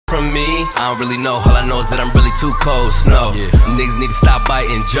from me, I don't really know. All I know is that I'm really too cold snow. Niggas need to stop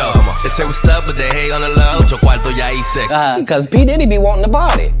biting Joe. They say what's up, but they hate on the low. Mucho cuarto ya hice. Cause P. Diddy be wanting to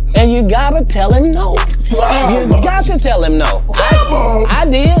party. And you gotta tell him no. You got to tell him no. I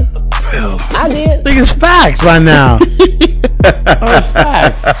did. I did. I think it's facts by now. It's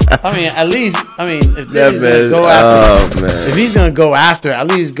facts. I mean, at least, if Diddy's gonna go after, if he's gonna go after, at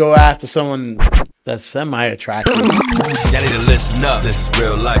least go after someone that's semi-attractive. Y'all need to listen up. This is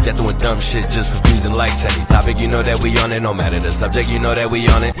real life. Y'all doing dumb shit just for views and likes. Any topic, you know that we on it. No matter the subject, you know that we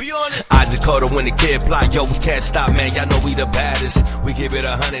on it. Isaac Coda when the kid plot. Yo, we can't stop, man. Y'all know we the baddest. We give it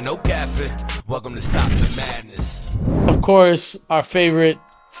 100, no capping. Welcome to Stop the Madness. Of course, our favorite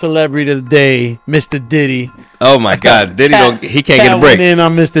celebrity of the day, Mr. Diddy. Oh my God, Diddy he can't get a break. Went in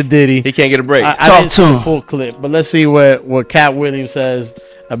on Mr. Diddy. He can't get a break. I didn't see the full clip, but let's see what Katt Williams says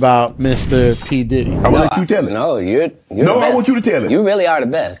about Mr. P. Diddy. I will let you tell it. No, you're no, I want you to tell it. You really are the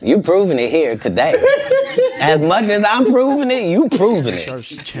best. You proving it here today. As much as I'm proving it, you proving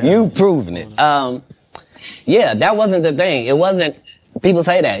it. You proving it. Yeah, that wasn't the thing. It wasn't. People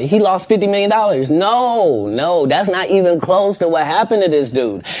say that he lost $50 million. No, that's not even close to what happened to this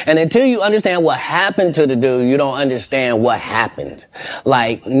dude. And until you understand what happened to the dude, you don't understand what happened.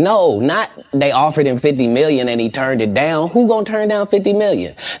 Like, no, not they offered him $50 million and he turned it down. Who gonna turn down $50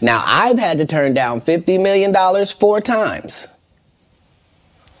 million? Now, I've had to turn down $50 million 4 times.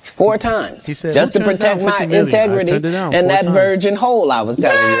 4 times. He said, just to protect my integrity and that virgin hole I was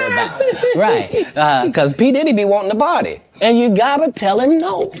telling you about. Right. Because P. Diddy be wanting to party. And you gotta tell him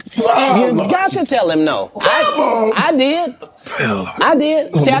no. You got to tell him no. I did. I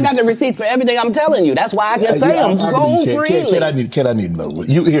did. See, I got the receipts for everything I'm telling you. That's why I can say them so freely. Kid, I need another one.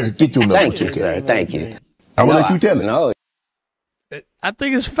 You here, get your number. Thank you, sir. Thank you. I will let you tell it. No. I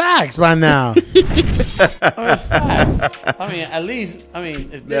think it's facts by now. It's facts. I mean, at least,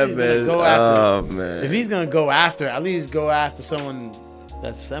 if Diddy's gonna go after, if he's gonna go after, at least go after someone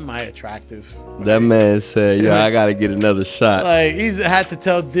that's semi-attractive. That man said, "Yo, I gotta get another shot." Like he's had to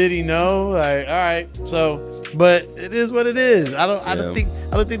tell Diddy no. Like, all right, so, but it is what it is. I don't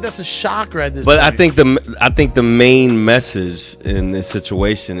think that's a shocker at this. But point. I think the main message in this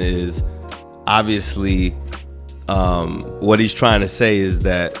situation is obviously what he's trying to say is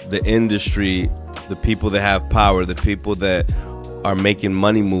that the industry, the people that have power, the people that are making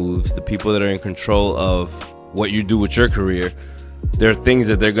money moves, the people that are in control of what you do with your career. There are things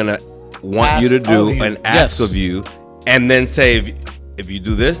that they're gonna want you to do and ask of you, and then say, if you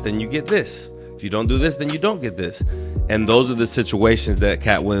do this, then you get this. If you don't do this, then you don't get this. And those are the situations that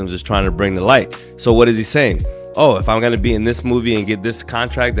Katt Williams is trying to bring to light. So what is he saying? Oh, if I'm gonna be in this movie and get this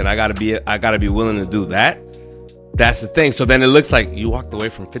contract, then I gotta be willing to do that. That's the thing. So then it looks like you walked away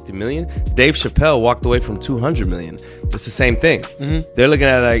from 50 million. Dave Chappelle walked away from 200 million. It's the same thing. They're looking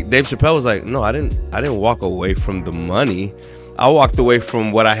at it like Dave Chappelle was like, no, I didn't walk away from the money. I walked away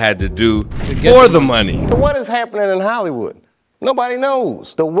from what I had to do for the money. So what is happening in Hollywood? Nobody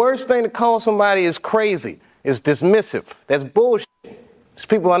knows. The worst thing to call somebody is crazy, is dismissive. That's bullshit. These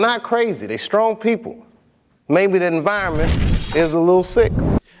people are not crazy. They're strong people. Maybe the environment is a little sick.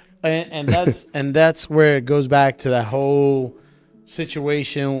 And that's where it goes back to that whole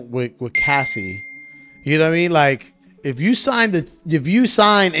situation with Cassie. You know what I mean? Like if you sign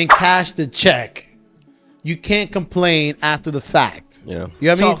and cash the check, you can't complain after the fact. Yeah.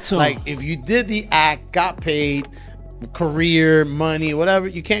 You know what I mean? Like if you did the act, got paid, career, money, whatever,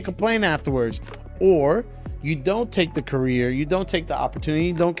 you can't complain afterwards. Or you don't take the career, you don't take the opportunity,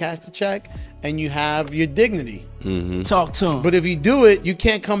 you don't cash the check, and you have your dignity. Talk to him. But if you do it, you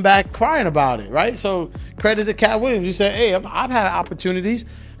can't come back crying about it, right? So credit to Katt Williams. You say, hey, I've had opportunities.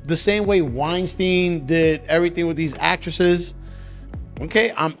 The same way Weinstein did everything with these actresses.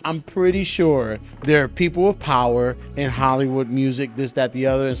 Okay, I'm pretty sure there are people of power in Hollywood music, this, that, the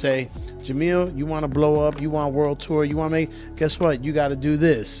other, and say, Jamil, you want to blow up, you want world tour, you want to make, guess what? You got to do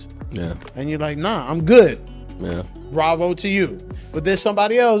this. Yeah. And you're like, nah, I'm good. Yeah. Bravo to you. But there's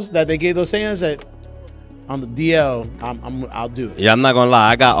somebody else that they gave those hands that on the DL, I'll do it. Yeah, I'm not gonna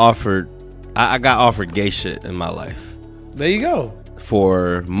lie. I got offered gay shit in my life. There you go.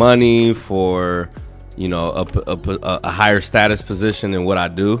 For money, for a higher status position in what I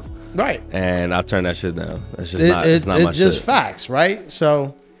do. Right. And I turned that shit down. It's just not my shit. It's just facts, right?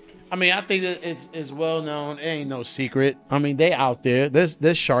 So, I mean, I think that it's well known. It ain't no secret. I mean, they out there.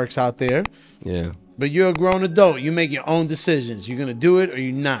 There's sharks out there. Yeah. But you're a grown adult. You make your own decisions. You're gonna do it or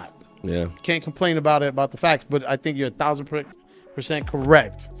you're not. Yeah. Can't complain about the facts. But I think you're 1,000%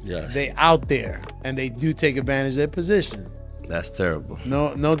 correct. Yeah. They out there and they do take advantage of their position. That's terrible.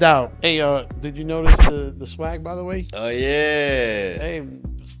 No doubt. Hey, did you notice the swag, by the way? Oh yeah. Hey,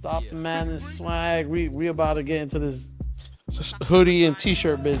 stop the madness swag. We about to get into this hoodie and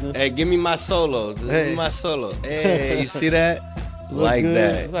t-shirt business. Hey, give me my solo. Give me my solo. Hey, you see that? Look Like good.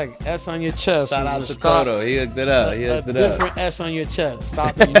 that. It's like S on your chest. Shout out to Kodo. He hooked it up. Different S on your chest.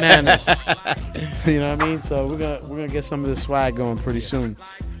 Stop the madness. You know what I mean? So we're gonna get some of this swag going pretty soon.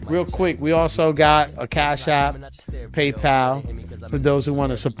 Real quick, we also got a Cash App, PayPal for those who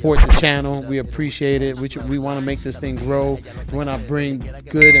want to support the channel. We appreciate it. We want to make this thing grow. We want to bring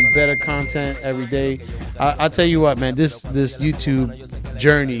good and better content every day. I'll tell you what, man. This YouTube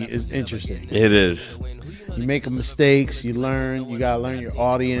journey is interesting. It is. You make mistakes, you learn, you gotta learn your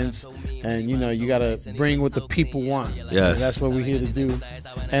audience, and you gotta bring what the people want. Yes. That's what we're here to do.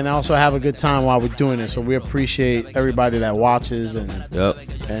 And also have a good time while we're doing it. So we appreciate everybody that watches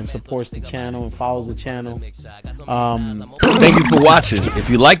and supports the channel and follows the channel. Thank you for watching. If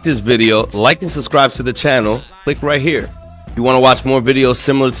you like this video, like and subscribe to the channel. Click right here. If you want to watch more videos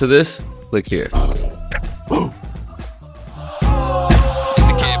similar to this, click here.